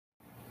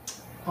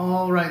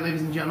All right,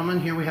 ladies and gentlemen,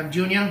 here we have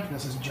Junior.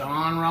 This is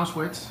John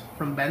Roswitz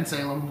from Ben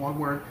Salem, one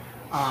word.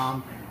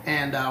 We're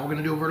going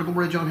to do a vertical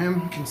bridge on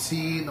him. You can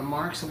see the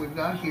marks that we've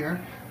got here.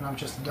 And I'm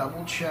just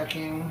double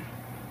checking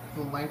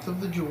the length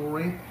of the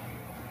jewelry.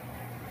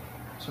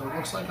 So it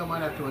looks like I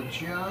might have to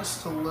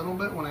adjust a little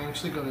bit when I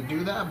actually go to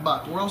do that.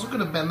 But we're also going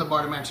to bend the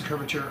bar to match the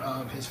curvature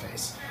of his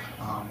face,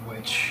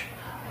 which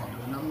I'll do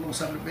another little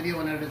separate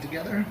video and edit it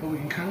together. But we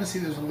can kind of see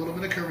there's a little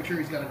bit of curvature.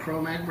 He's got a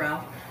chromag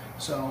brow.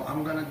 So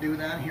I'm going to do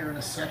that here in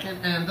a second.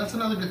 And that's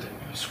another good thing.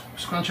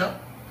 Scrunch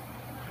up.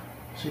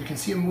 So you can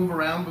see him move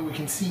around, but we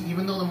can see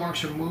even though the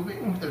marks are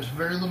moving, there's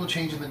very little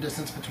change in the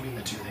distance between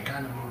the two. They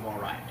kind of move all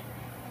right.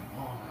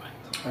 All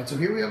right, so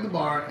here we have the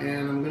bar,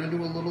 and I'm going to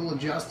do a little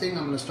adjusting.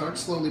 I'm going to start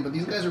slowly, but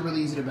these guys are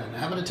really easy to bend. I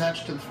have it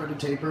attached to the threaded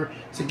taper,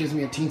 so it gives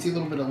me a teensy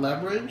little bit of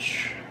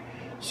leverage.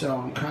 So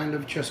I'm kind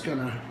of just going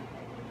to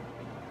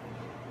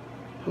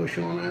push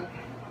on it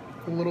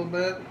a little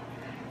bit.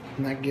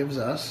 And that gives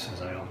us,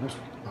 as I almost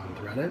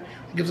unthread it,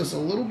 it gives us a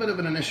little bit of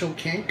an initial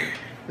kink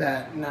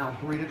that, now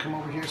Rita, come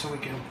over here so we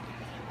can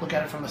look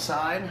at it from the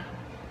side.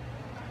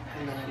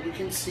 And then you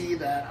can see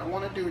that I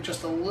want to do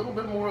just a little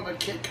bit more of a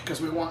kick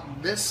because we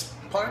want this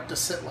part to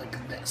sit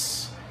like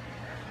this.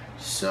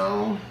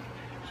 So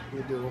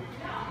we do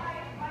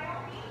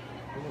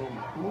a little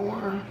bit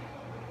more.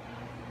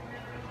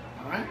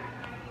 All right.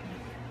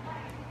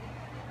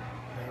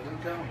 There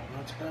we go.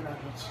 That's better.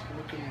 That's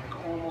looking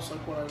like almost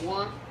like what I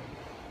want.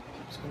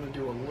 Just going to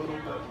do a little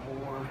bit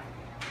more.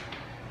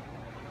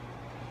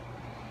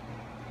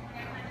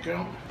 There we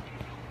go.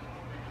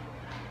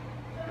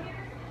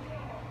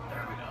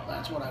 There we go.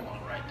 That's what I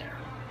want right there.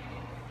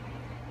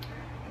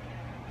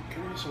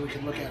 Okay, so we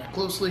can look at it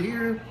closely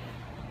here.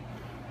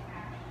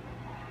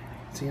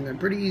 See, they're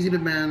pretty easy to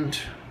bend.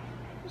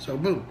 So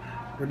boom,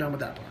 we're done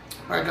with that part.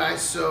 All right,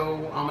 guys,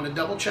 so I'm going to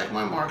double check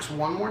my marks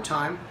one more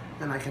time,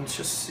 and I can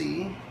just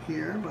see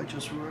here by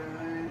just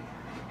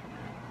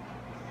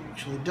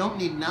actually don't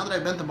need, now that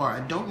I bent the bar, I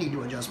don't need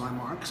to adjust my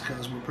marks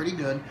because we're pretty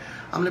good.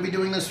 I'm going to be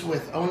doing this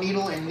with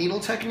O-needle and needle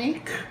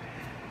technique.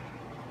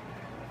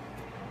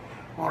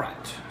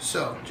 Alright,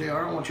 so JR,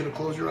 I want you to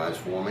close your eyes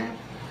for me.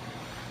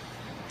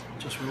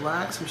 Just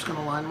relax. I'm just going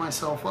to line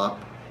myself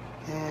up.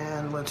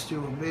 And let's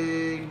do a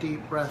big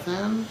deep breath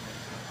in.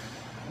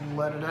 And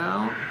let it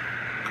out.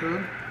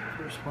 Good.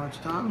 First part's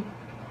done.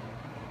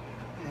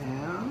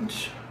 And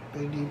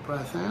big deep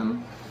breath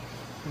in.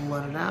 And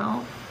let it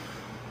out.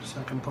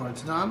 Second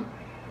part's done,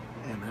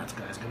 and that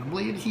guy's gonna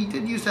bleed. He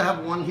did used to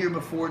have one here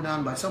before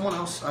done by someone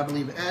else, I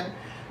believe Ed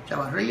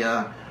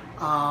Chavarria,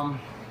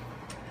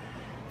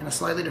 in a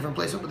slightly different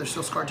placement, but there's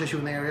still scar tissue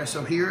in the area.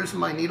 So here's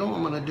my needle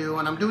I'm gonna do,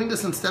 and I'm doing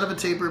this instead of a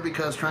taper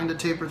because trying to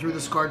taper through the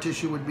scar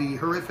tissue would be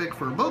horrific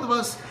for both of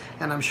us,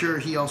 and I'm sure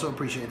he also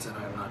appreciates it.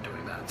 I'm not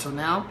doing that. So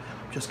now,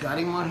 just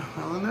guiding my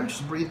well in there,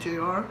 just breathe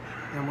JR,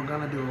 and we're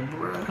gonna do a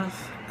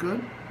breath,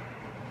 good.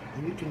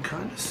 And you can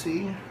kind of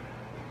see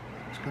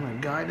it's going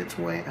to guide its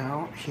way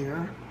out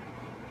here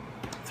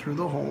through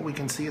the hole. We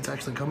can see it's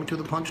actually coming to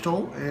the punched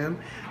hole, and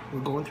we're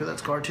going through that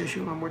scar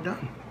tissue, and we're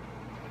done.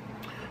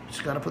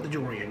 Just got to put the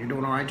jewelry in. You're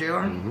doing all right, JR?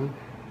 Mm-hmm.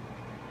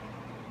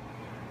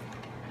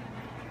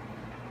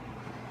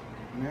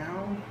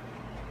 Now,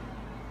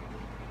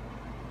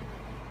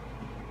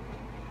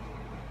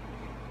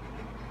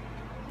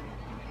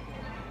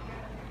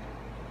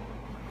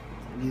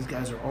 these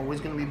guys are always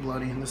going to be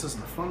bloody, and this is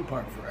the fun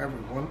part for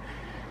everyone,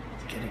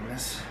 getting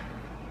this.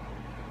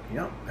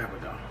 Yep, there we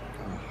go.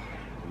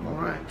 All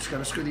right, just got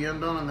to screw the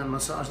end on and then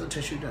massage the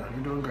tissue down.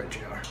 You're doing great,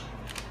 JR.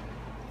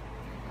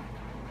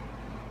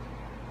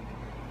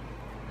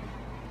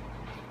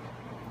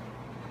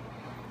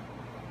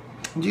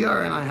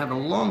 JR and I have a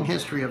long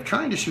history of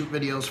trying to shoot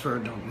videos for,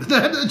 don't do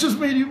that, that just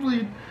made you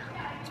bleed.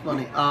 It's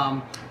funny.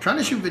 Trying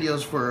to shoot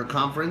videos for a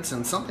conference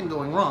and something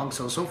going wrong,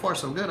 so far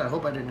so good. I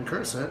hope I didn't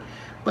curse it.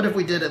 But if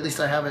we did, at least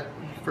I have it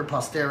for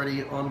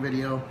posterity on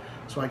video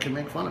so I can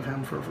make fun of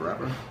him for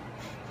forever.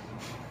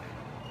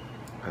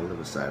 I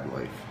live a sad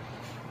life.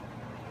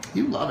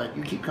 You love it.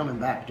 You keep coming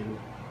back, dude.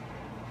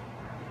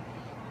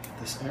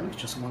 This end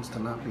just wants to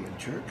not be a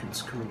jerk and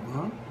screw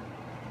on.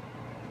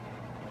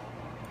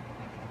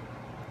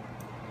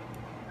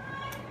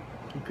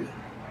 Okay.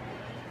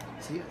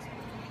 See it?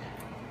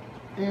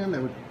 And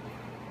there we go.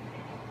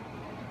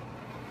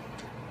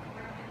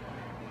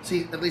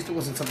 See, at least it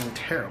wasn't something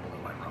terrible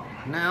that went wrong.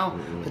 Now,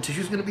 the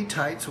tissue's going to be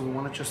tight, so we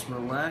want to just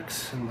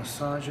relax and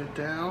massage it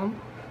down.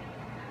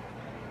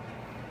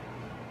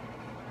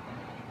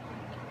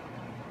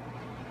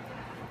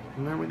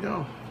 And there we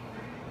go.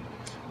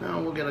 Now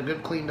we'll get a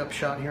good cleaned up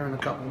shot here in a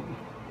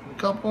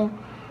couple.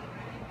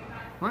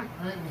 Right,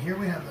 and here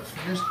we have the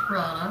finished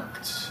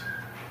product.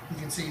 You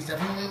can see he's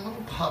definitely a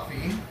little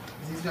puffy.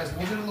 These guys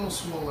will get a little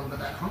swollen, but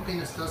that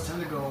humpiness does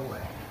tend to go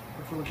away.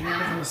 If we're looking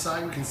at it from the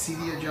side, we can see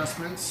the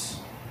adjustments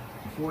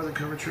for the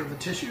curvature of the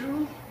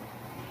tissue.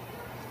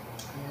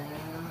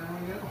 And there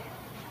we go.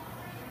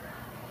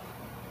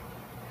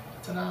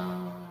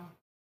 Ta-da!